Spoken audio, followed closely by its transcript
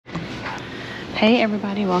Hey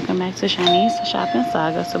everybody, welcome back to Shanice Shopping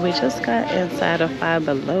Saga. So we just got inside of Five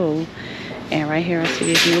Below, and right here I see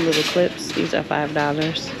these new little clips. These are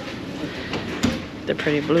 $5. The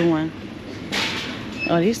pretty blue one.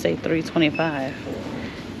 Oh, these say $3.25.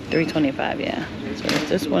 $3.25, yeah. So it's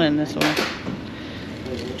this one and this one.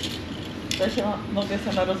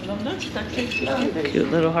 Cute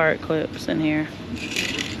little heart clips in here.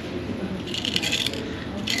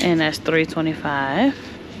 And that's $3.25.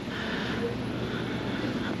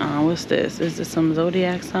 What's this? Is this some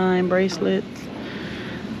zodiac sign bracelets?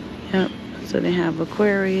 Yep. So they have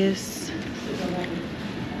Aquarius.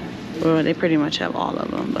 Well, they pretty much have all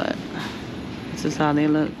of them, but this is how they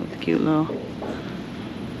look with the cute little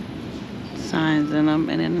signs in them,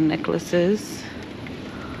 and then the necklaces.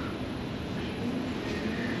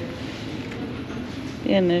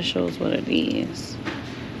 The initials. What are these?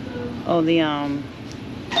 Oh, the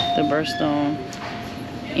birthstone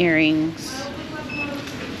earrings.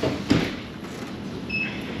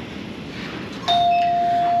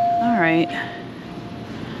 Alright,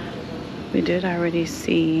 we did already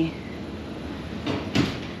see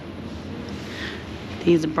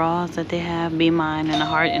these bras that they have, Be Mine and a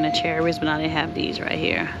heart and a cherries, but now they have these right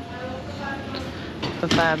here for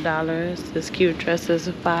 $5. This cute dress is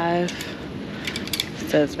 $5. It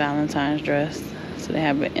says Valentine's dress. So they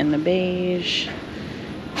have it in the beige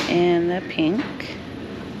and the pink.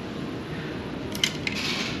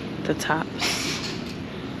 The tops.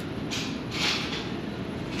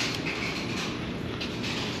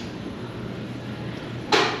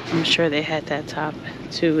 I'm sure they had that top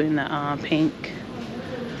too in the pink.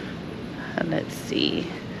 Let's see.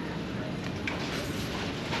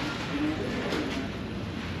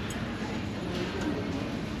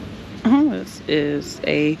 This is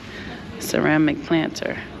a ceramic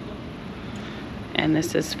planter, and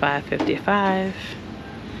this is $5.55.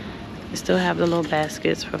 They still have the little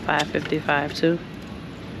baskets for $5.55 too.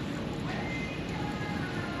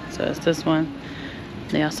 So it's this one.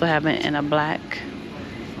 They also have it in a black.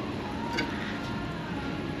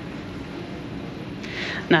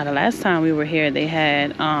 Now the last time we were here, they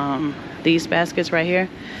had these baskets right here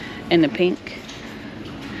in the pink,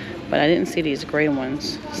 but I didn't see these gray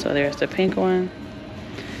ones. So there's the pink one.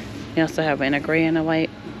 They also have it in a gray and a white.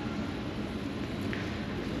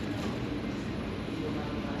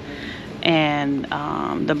 And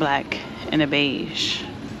the black and the beige.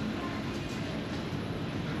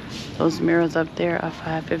 Those mirrors up there are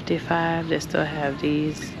 $5.55. They still have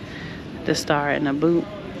these, the star and the boot,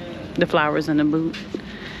 the flowers in the boot.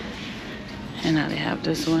 And now they have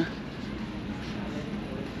this one.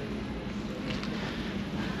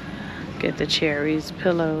 Get the cherries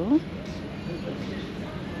pillow.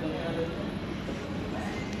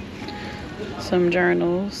 Some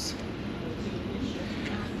journals.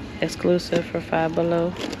 Exclusive for Five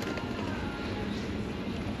Below.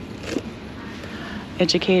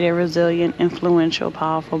 Educated, resilient, influential,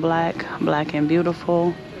 powerful, black and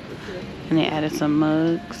beautiful. And they added some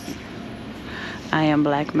mugs. I am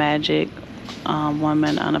Black Magic.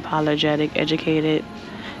 Woman, unapologetic, educated,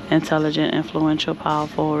 intelligent, influential,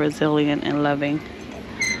 powerful, resilient, and loving.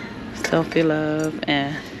 Selfie love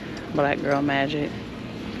and Black girl magic.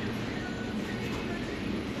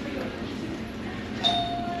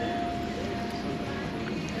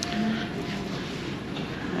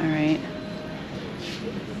 Alright.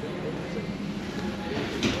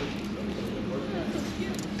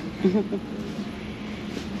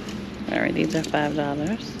 Alright, these are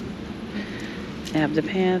 $5. They have the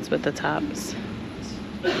pants with the tops.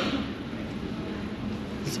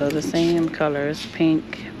 So the same colors,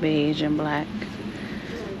 pink, beige, and black.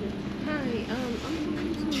 Hi, I'm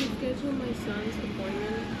going to schedule my son's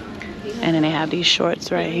appointment. And then they have these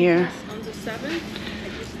shorts right here. On the 7th, I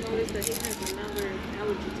just noticed that he has another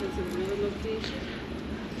allergy test in another location.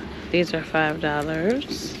 These are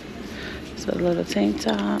 $5. So a little tank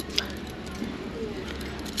top.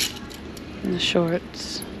 And the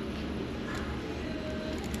shorts.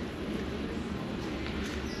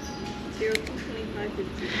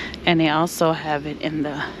 And they also have it in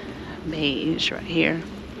the beige right here.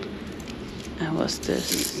 And what's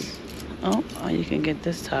this? Oh, you can get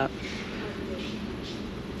this top.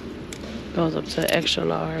 Goes up to extra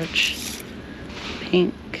large.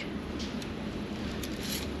 Pink.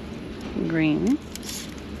 Green.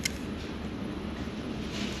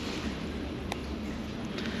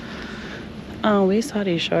 Oh, we saw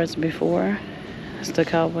these shorts before. It's the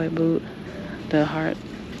cowboy boot, the heart.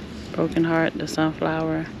 Broken heart, the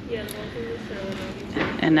sunflower,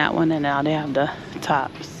 and that one, and now they have the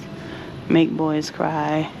tops. Make Boys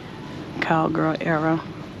Cry, Cowgirl Era,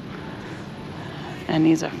 and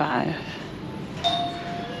these are $5.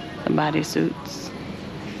 The bodysuits.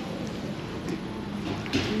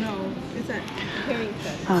 No, it's a herring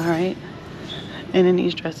cut. Alright. And then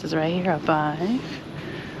these dresses right here are $5.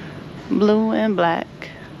 Blue and black.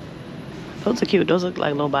 Those are cute. Those look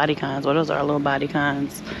like little bodycons. Well, those are little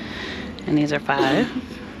bodycons. And these are $5.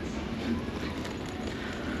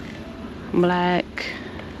 Black.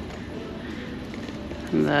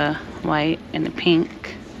 The white and the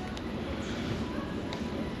pink.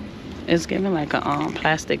 It's giving like a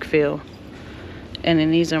plastic feel. And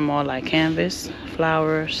then these are more like canvas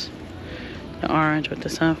flowers. The orange with the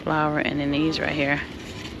sunflower, and then these right here.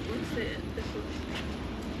 What's it?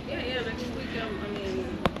 Yeah, next week,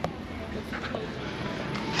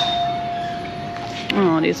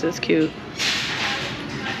 Oh, this is cute.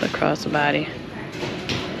 The crossbody.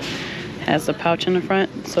 Has a pouch in the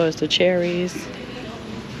front, so it's the cherries,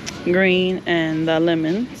 green, and the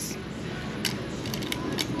lemons.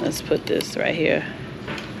 Let's put this right here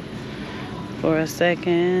for a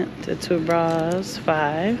second. The 2 bras,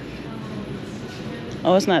 $5.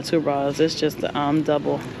 Oh, it's not 2 bras. It's just the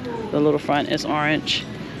double. The little front is orange.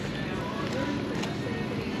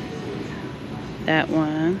 That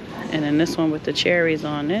one, and then this one with the cherries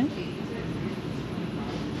on it.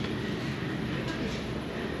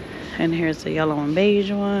 And here's the yellow and beige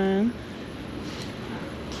one.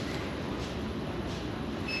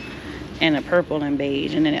 And a purple and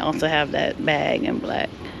beige. And then they also have that bag in black.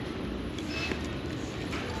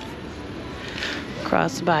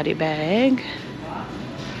 Crossbody bag.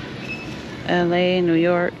 LA, New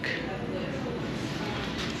York.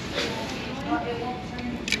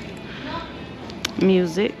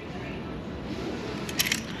 Music.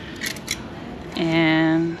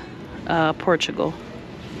 And Portugal.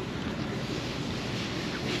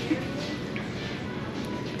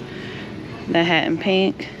 The hat in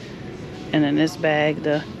pink. And in this bag,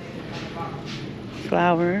 the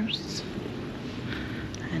flowers.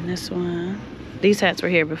 And this one. These hats were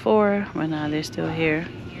here before, but now they're still here.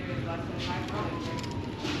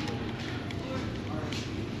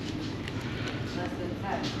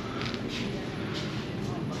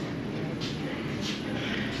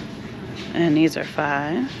 And these are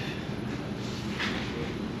 $5.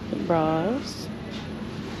 The bras.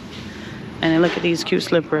 And then look at these cute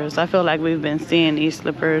slippers. I feel like we've been seeing these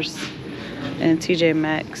slippers in TJ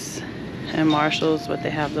Maxx and Marshalls, but they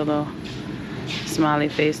have the little smiley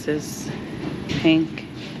faces, pink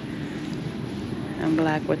and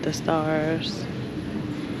black with the stars.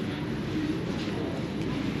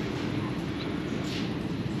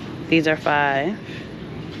 These are $5.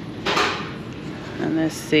 And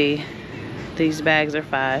let's see, these bags are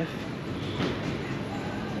 $5.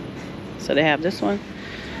 So they have this one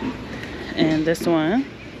and this one.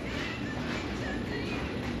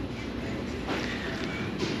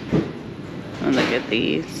 And look at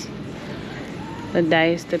these. The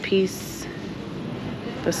dice, the piece,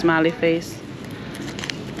 the smiley face.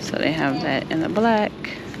 So they have that in the black.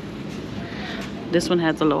 This one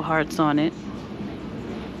has the little hearts on it.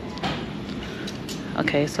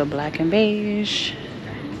 Okay, so black and beige.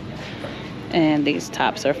 And these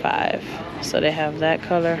tops are $5. So they have that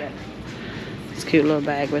color. This cute little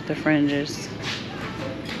bag with the fringes.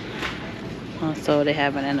 Also, they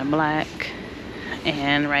have it in the black.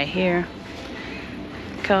 And right here,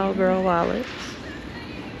 cowgirl wallets.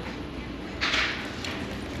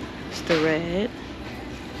 It's the red.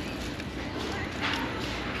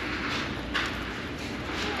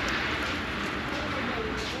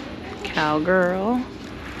 Cowgirl.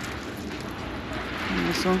 And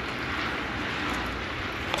this one.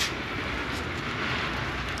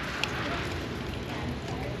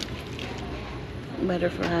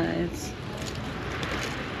 Butterflies.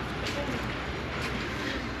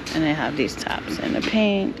 And they have these tops in the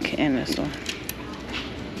pink and this one.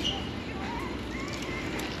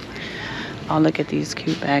 Oh, look at these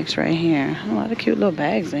cute bags right here. A lot of cute little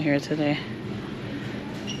bags in here today.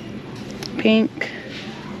 Pink,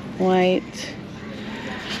 white,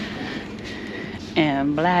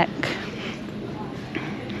 and black.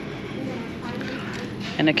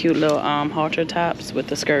 And the cute little halter tops with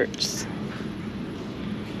the skirts.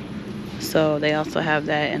 So they also have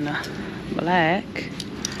that in the black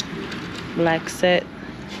set,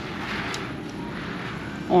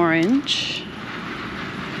 orange.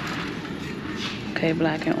 Okay,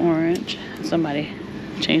 black and orange. Somebody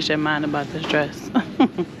changed their mind about this dress.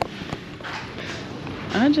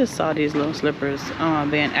 I just saw these little slippers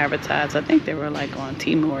being advertised. I think they were like on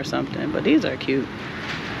Temu or something, but these are cute.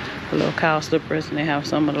 The little cow slippers, and they have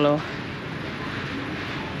some of the little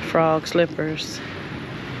frog slippers.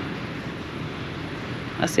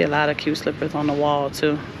 I see a lot of cute slippers on the wall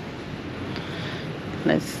too.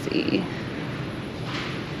 Let's see.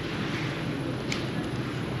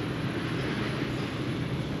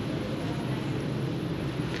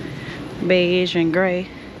 Beige and gray.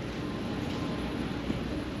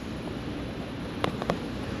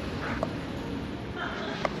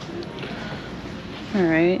 All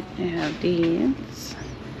right, I have these.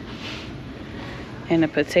 And the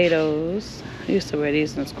potatoes. I used to wear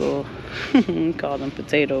these in school. Call them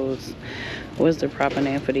potatoes. What's the proper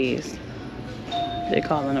name for these? They're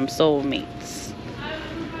calling them soul meats.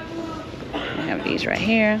 I have these right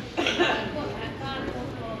here.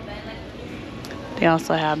 They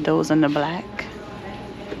also have those in the black.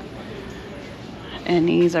 And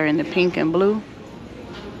these are in the pink and blue.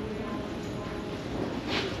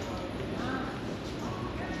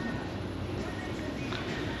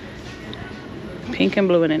 Pink and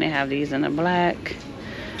blue, and then they have these in the black,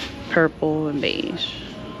 purple, and beige.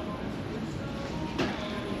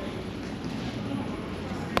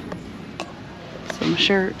 Some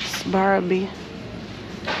shirts, Barbie.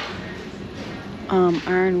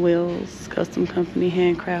 Iron Wheels, Custom Company,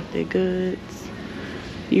 handcrafted goods.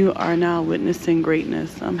 You are now witnessing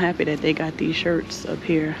greatness. I'm happy that they got these shirts up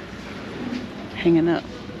here hanging up.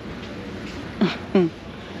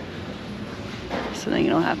 So then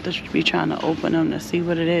you don't have to be trying to open them to see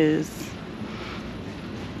what it is.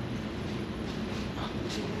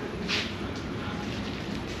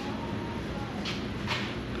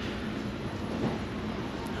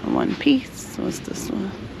 One Piece. What's this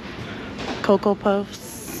one? Cocoa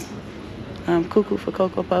Puffs. Cuckoo for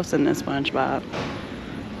Cocoa Puffs, and then SpongeBob.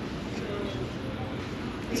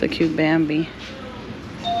 It's a cute Bambi.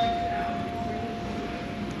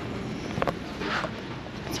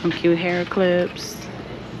 Some cute hair clips.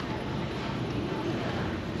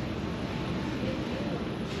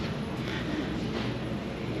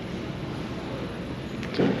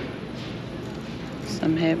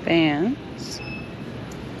 Some headbands.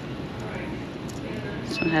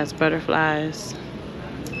 This one has butterflies,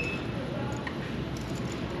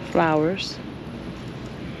 flowers,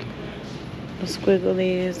 the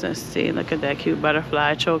squigglies. Let's see, look at that cute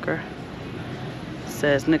butterfly choker. It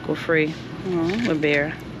says nickel free. Oh, a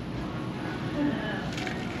bear.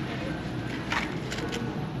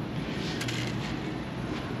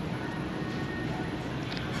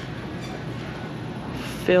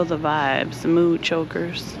 Feel the vibes, the mood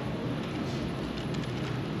chokers.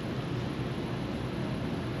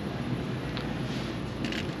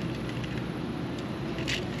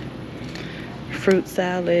 Fruit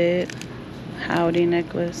salad, howdy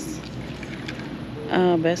necklace,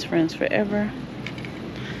 best friends forever,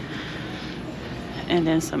 and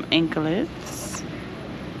then some anklets.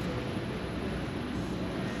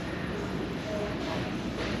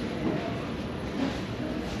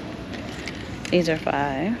 These are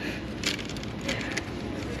 $5.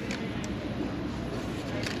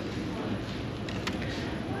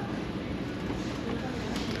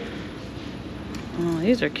 Oh,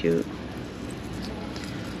 these are cute.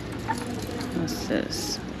 What's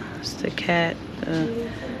this? It's the cat, the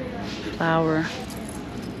flower,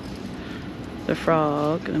 the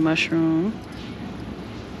frog, the mushroom.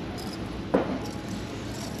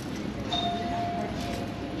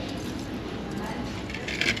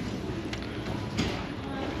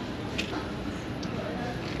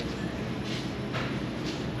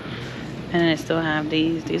 And I still have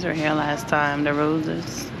these. These were here last time, the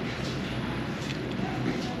roses.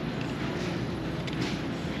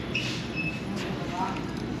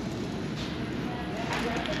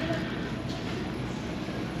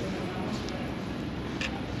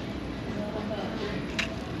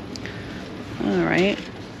 Alright,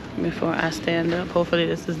 before I stand up, hopefully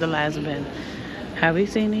this is the last bin. Have we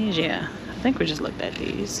seen these? Yeah, I think we just looked at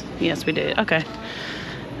these. Yes, we did. Okay.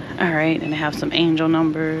 Alright, and they have some angel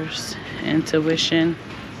numbers, intuition,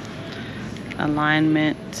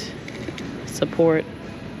 alignment, support,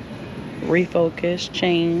 refocus,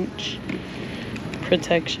 change,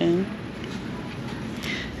 protection.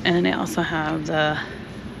 And then they also have the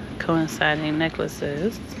coinciding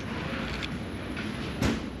necklaces.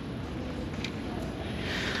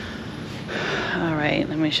 Alright,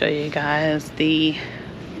 let me show you guys the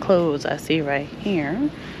clothes I see right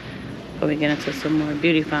here. Before we get into some more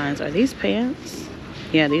beauty finds. Are these pants?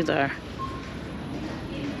 Yeah, these are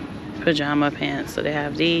pajama pants. So they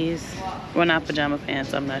have these. Well, not pajama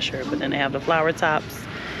pants, I'm not sure. But then they have the flower tops,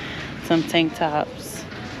 some tank tops,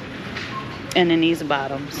 and then these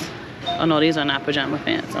bottoms. Oh no, these are not pajama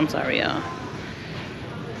pants. I'm sorry, y'all.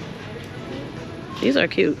 These are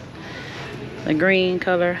cute. The green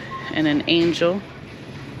color and an angel.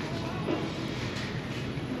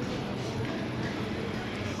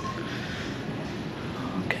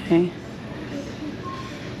 Okay.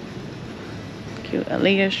 Cute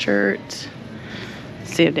Aaliyah shirt.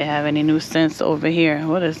 See if they have any new scents over here.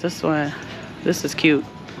 What is this one? This is cute.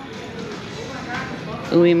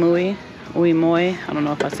 Ooey Mooey. Ooey Moi. I don't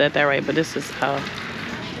know if I said that right, but this is how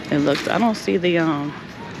it looks. I don't see the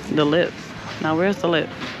lip. Now where's the lip?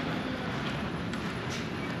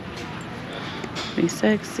 Be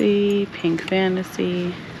Sexy, Pink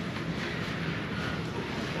Fantasy,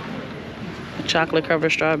 chocolate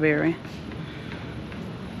covered strawberry.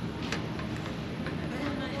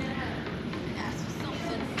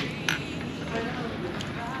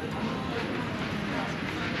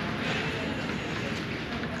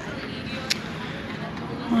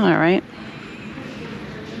 All right.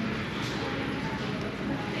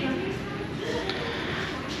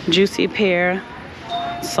 Juicy Pear,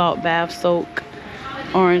 Salt Bath Soak,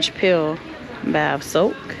 Orange Peel Bath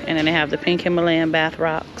Soak. And then they have the Pink Himalayan Bath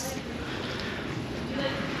Rocks.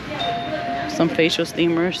 Some facial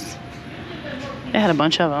steamers. They had a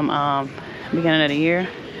bunch of them beginning of the year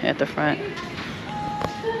at the front.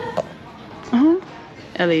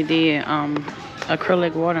 LED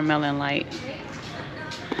acrylic watermelon light.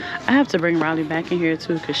 I have to bring Riley back in here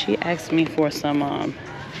too because she asked me for some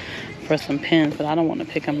pins, but I don't want to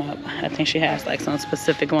pick them up. I think she has like some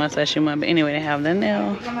specific ones that she wants. But anyway, they have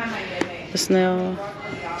the snail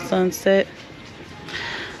sunset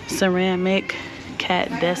ceramic cat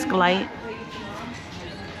desk light,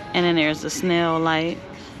 and then there's the snail light,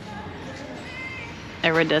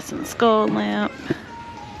 iridescent skull lamp,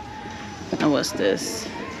 and what's this?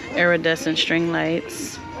 Iridescent string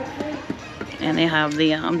lights. And they have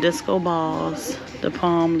the disco balls, the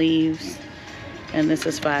palm leaves, and this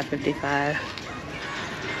is $5.55.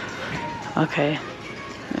 Okay,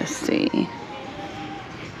 let's see.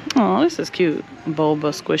 Oh, this is cute.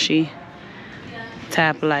 Boba squishy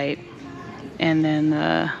tap light, and then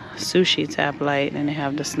the sushi tap light, and they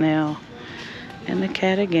have the snail and the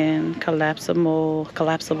cat again. Collapsible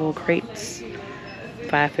crates,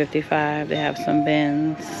 $5.55. They have some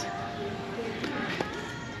bins.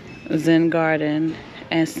 Zen Garden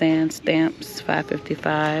and sand stamps,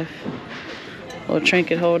 $5.55. Little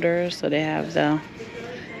trinket holders. So they have the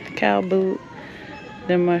cow boot,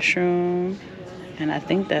 the mushroom, and I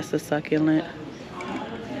think that's the succulent.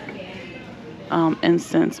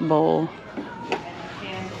 Incense bowl.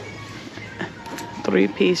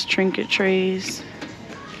 3-piece trinket trays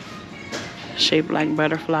shaped like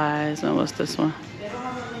butterflies. And what's this one?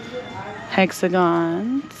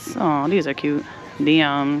 Hexagons. Oh, these are cute.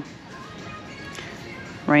 The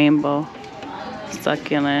rainbow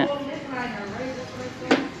succulent.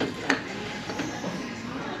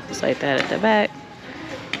 Just like that at the back.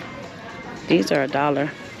 These are $1.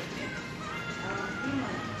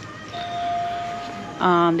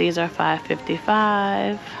 These are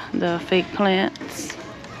 $5.55. The fake plants.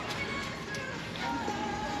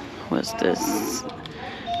 What's this?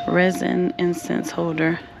 Resin incense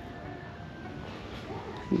holder.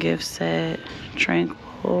 Gift set.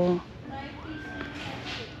 Tranquil.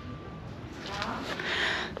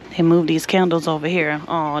 They moved these candles over here.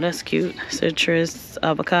 Oh, that's cute. Citrus,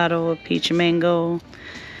 avocado, peach mango,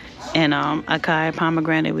 and acai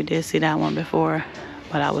pomegranate. We did see that one before,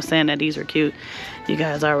 but I was saying that these are cute. You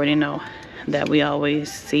guys already know that we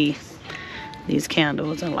always see these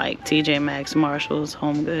candles in like TJ Maxx, Marshalls,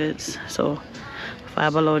 HomeGoods. So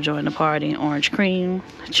Five Below join the party. Orange cream,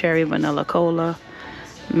 cherry vanilla cola,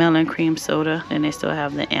 melon cream soda, and they still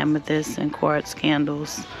have the amethyst and quartz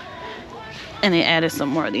candles. And they added some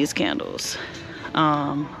more of these candles.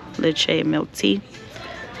 Leche milk tea,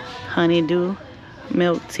 honeydew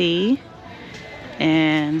milk tea,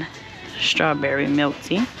 and strawberry milk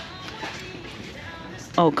tea.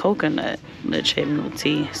 Oh, coconut leche milk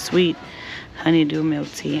tea, sweet honeydew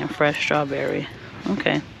milk tea, and fresh strawberry.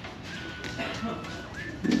 Okay.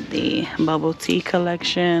 The bubble tea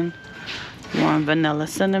collection, warm vanilla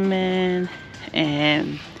cinnamon,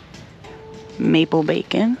 and maple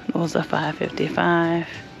bacon. Those are $5.55.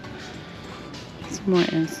 Some more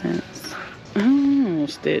incense.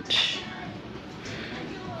 Stitch.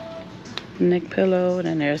 Neck pillow.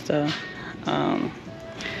 Then there's the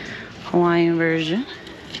Hawaiian version.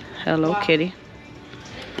 Hello Kitty.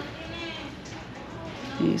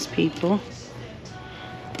 These people.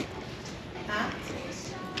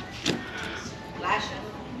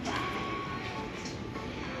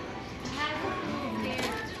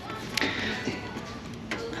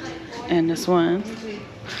 And this one,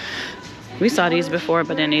 we saw these before,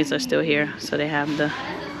 but then these are still here. So they have the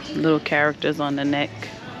little characters on the neck.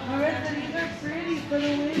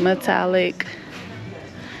 Metallic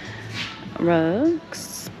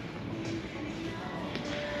rugs.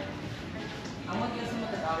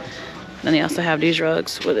 Then they also have these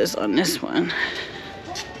rugs. What is on this one?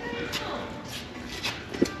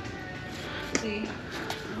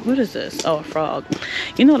 What is this? Oh, a frog.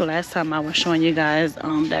 You know, the last time I was showing you guys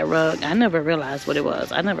that rug, I never realized what it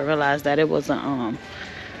was. I never realized that it was a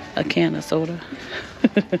can of soda.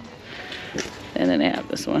 And then they have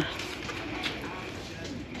this one.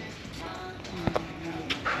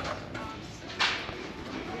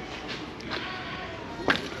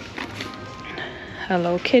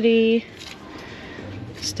 Hello Kitty.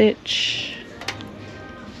 Stitch.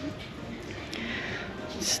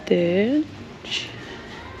 Stitch.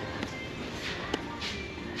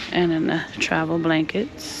 And then the travel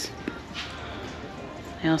blankets.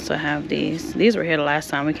 They also have these. These were here the last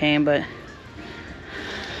time we came, but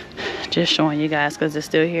just showing you guys because they're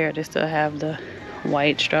still here. They still have the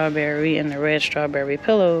white strawberry and the red strawberry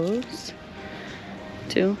pillows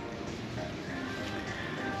too.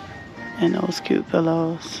 And those cute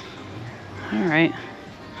pillows. All right.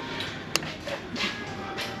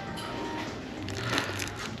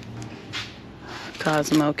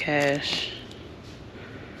 Cosmo Cash.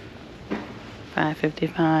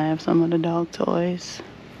 $5.55. Some of the dog toys.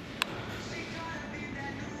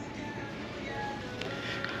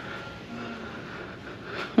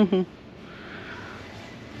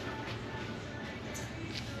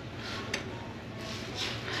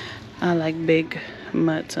 I like big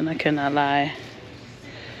mutts, and I cannot lie.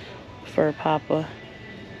 For Papa.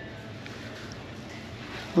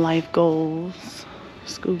 Life Goals.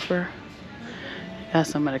 Scooper. Got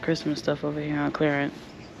some of the Christmas stuff over here on clearance.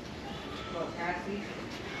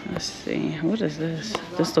 Let's see. What is this?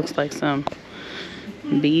 This looks like some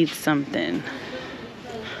bead something.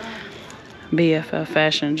 BFF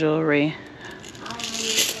fashion jewelry.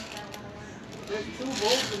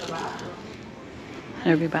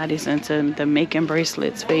 Everybody's into the making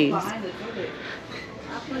bracelets phase.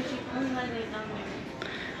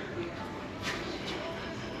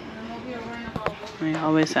 We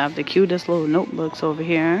always have the cutest little notebooks over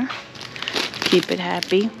here. Keep it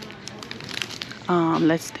happy.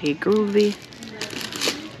 Let's stay groovy.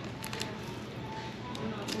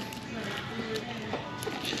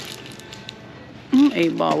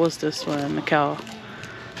 Eight ball. What's this one? The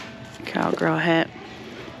cowgirl hat.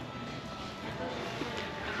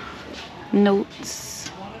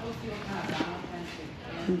 Notes.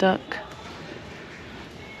 Duck.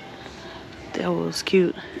 That was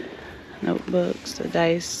cute. Notebooks. The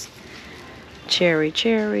dice.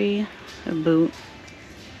 Cherry. A boot.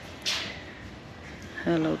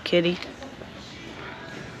 Hello Kitty.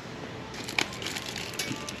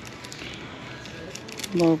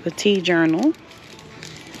 Little petite journal.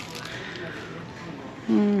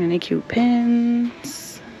 Any cute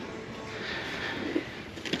pens.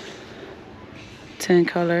 10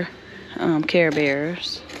 color Care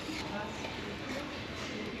Bears.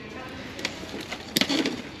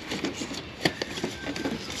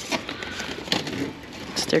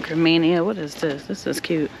 Sticker Mania. What is this? This is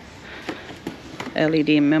cute.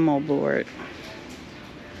 LED memo board.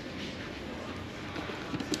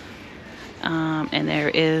 And there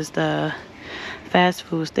is the fast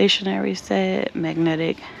food stationery set,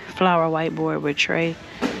 magnetic flower whiteboard with tray,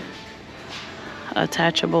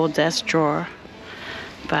 attachable desk drawer,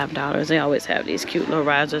 $5. They always have these cute little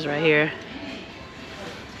risers right here.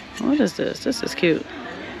 What is this? This is cute.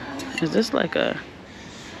 Is this like a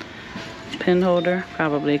pen holder?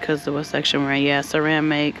 Probably because of what section we're in. Yeah,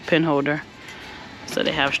 ceramic pen holder. So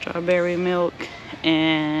they have strawberry milk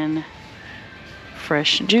and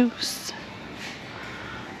fresh juice.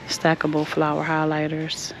 Stackable flower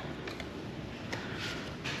highlighters.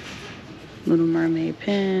 Little Mermaid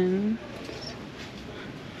pens.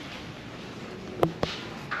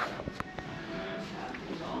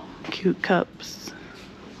 Cute cups.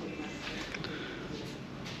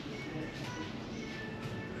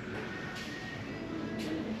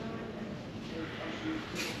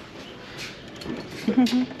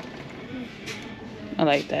 I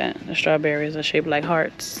like that. The strawberries are shaped like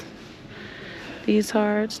hearts. These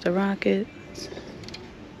hearts, the rockets.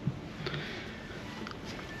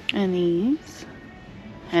 And these.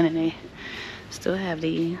 And then they still have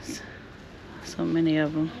these. So many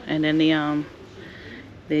of them. And then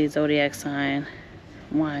the zodiac sign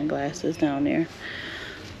wine glasses down there.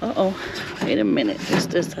 Uh-oh. Wait a minute.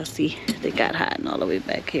 This I see. They got hiding all the way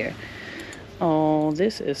back here. Oh,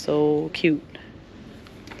 this is so cute.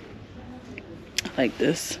 I like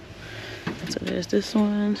this. So there's this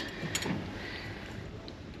one.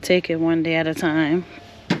 Take it one day at a time.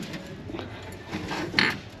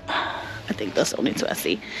 I think that's the only two I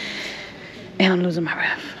see. And I'm losing my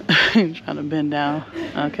breath. I'm trying to bend down.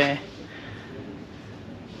 Okay.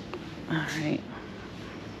 Alright.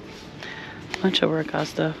 Bunch of workout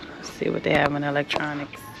stuff. Let's see what they have in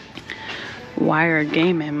electronics. Wired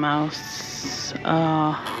gaming mouse.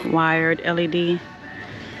 Wired LED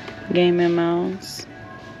gaming mouse.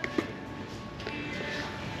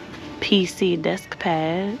 PC desk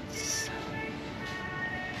pads.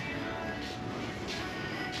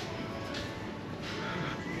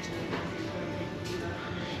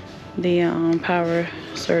 The power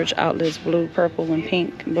surge outlets, blue, purple, and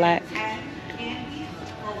pink, black.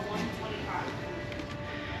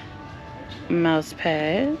 Mouse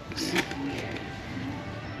pads.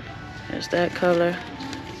 There's that color.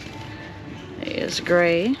 It's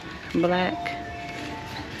gray, black.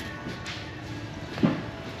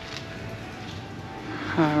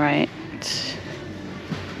 All right.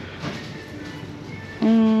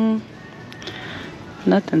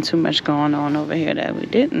 Nothing too much going on over here that we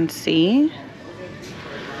didn't see.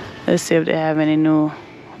 Let's see if they have any new.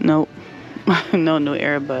 Nope. No new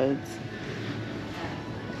earbuds.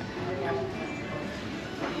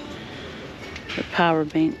 The power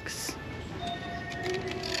banks.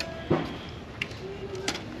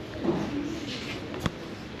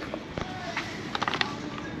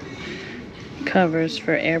 Covers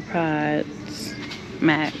for AirPods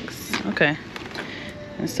Max. Okay.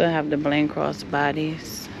 And still have the blank cross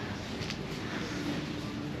bodies.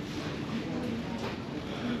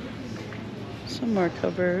 Some more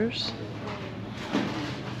covers.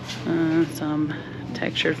 Some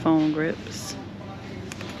textured foam grips.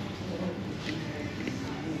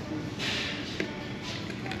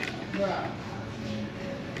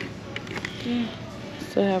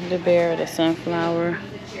 Still have the bear, the sunflower,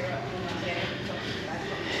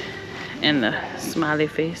 and the smiley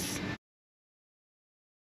face.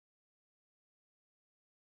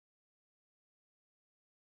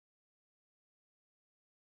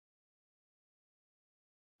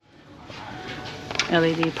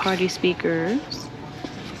 LED party speakers.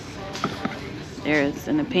 There's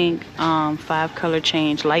in the pink 5-color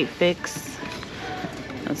change light fix.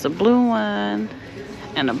 That's a blue one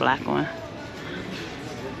and a black one.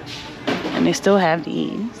 And they still have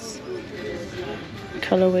these.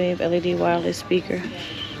 Color wave LED wireless speaker.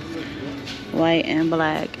 White and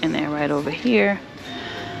black. And then right over here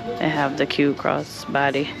they have the Q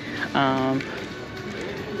crossbody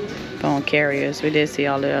phone carriers. We did see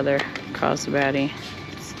all the other crossbody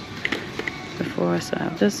before, so I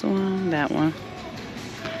have this one, that one,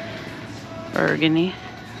 burgundy,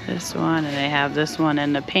 this one, and they have this one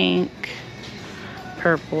in the pink,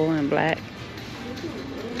 purple, and black.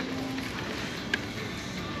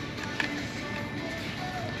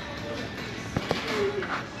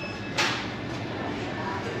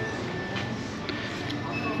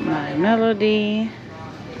 My Melody,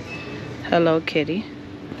 Hello Kitty.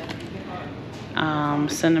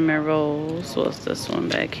 Cinnamon rolls. What's this one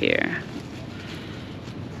back here?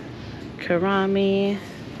 Karami.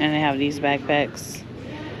 And they have these backpacks.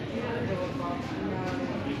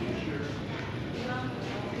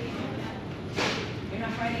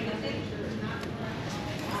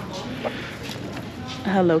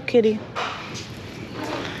 Hello Kitty.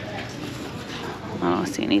 I don't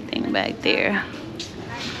see anything back there.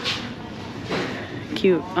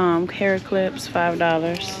 Cute hair clips,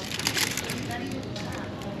 $5.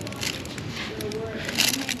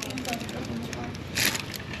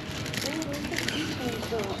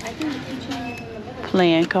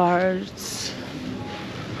 Playing cards.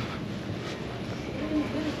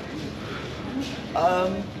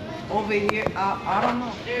 Over here, I don't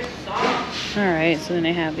know. All right, so then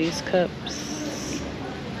they have these cups.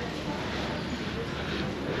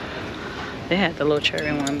 They had the little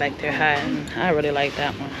cherry one back there hiding. I really like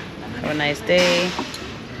that one. Have a nice day.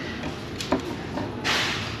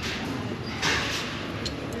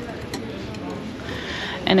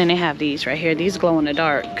 And then they have these right here. These glow in the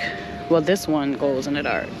dark. Well, this one glows in the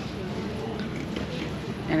dark.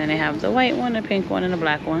 And then they have the white one, the pink one, and the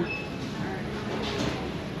black one.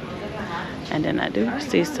 And then I do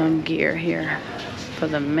see some gear here for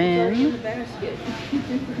the men.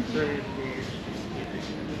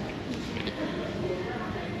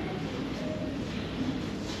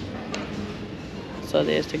 So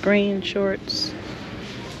there's the green shorts.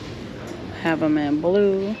 Have them in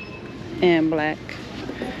blue and black.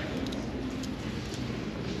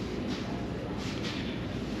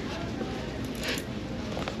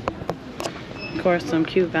 Of course, some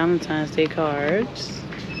cute Valentine's Day cards.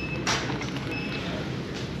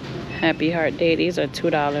 Happy Heart Day. These are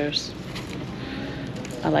 $2.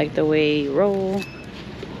 I like the way you roll.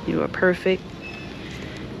 You are perfect.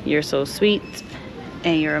 You're so sweet.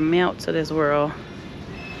 And you're a melt to this world.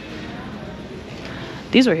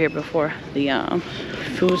 These were here before. The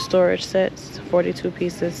food storage sets, 42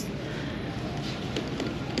 pieces.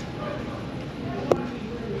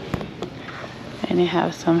 And they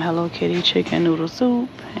have some Hello Kitty chicken noodle soup.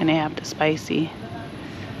 And they have the spicy.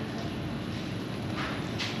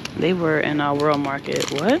 They were in our World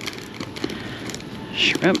Market. What?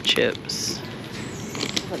 Shrimp chips.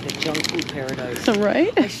 Like a junk food paradise.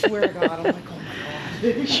 Right? I swear to God, I'm like, oh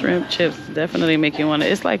my God. Shrimp chips definitely make you want to.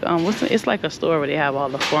 It's like it's like a store where they have all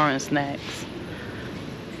the foreign snacks.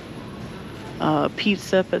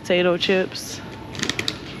 Pizza potato chips.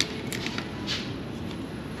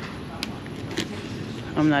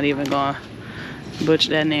 I'm not even gonna butcher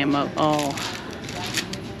that name up. Oh,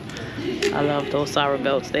 I love those sour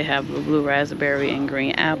belts. They have the blue raspberry and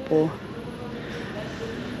green apple.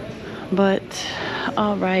 But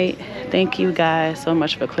all right, thank you guys so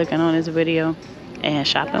much for clicking on this video and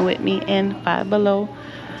shopping with me in Five Below.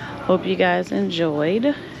 Hope you guys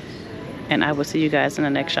enjoyed, and I will see you guys in the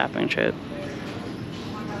next shopping trip.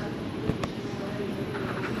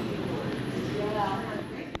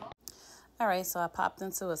 All right, so I popped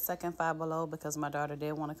into a second Five Below because my daughter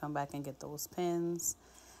did want to come back and get those pins,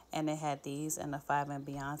 and they had these in the 5 and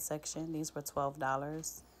Beyond section. These were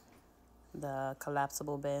 $12. The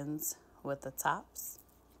collapsible bins with the tops,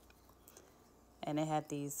 and they had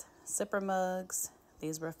these sipper mugs.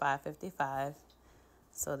 These were $5.55.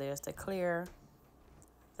 So there's the clear,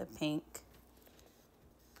 the pink,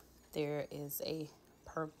 there is a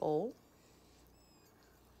purple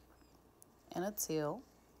and a teal,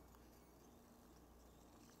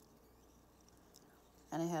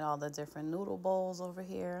 and it had all the different noodle bowls over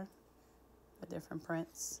here with different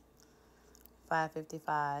prints.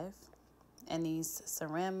 $5.55. And these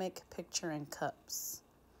ceramic picture and cups.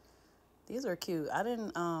 These are cute. I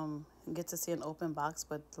didn't get to see an open box,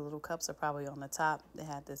 but the little cups are probably on the top. They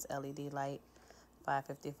had this LED light,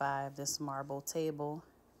 $5.55. This marble table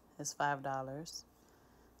is $5.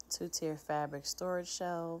 2-tier fabric storage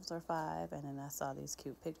shelves are $5. And then I saw these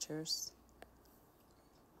cute pictures,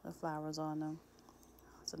 the flowers on them.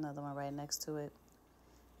 There's another one right next to it.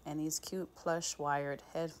 And these cute plush wired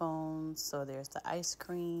headphones. So there's the ice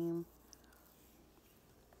cream.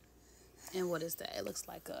 And what is that? It looks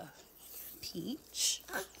like a peach.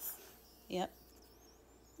 Yep.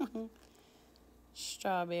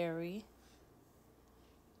 Strawberry.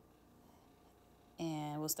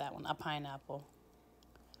 And what's that one? A pineapple.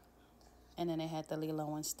 And then they had the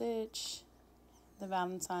Lilo and Stitch, the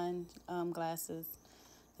Valentine glasses.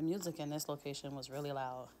 The music in this location was really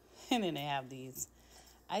loud. And then they have these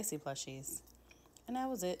icy plushies. And that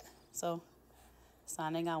was it. So,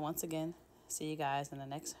 signing out once again. See you guys in the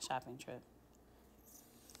next shopping trip.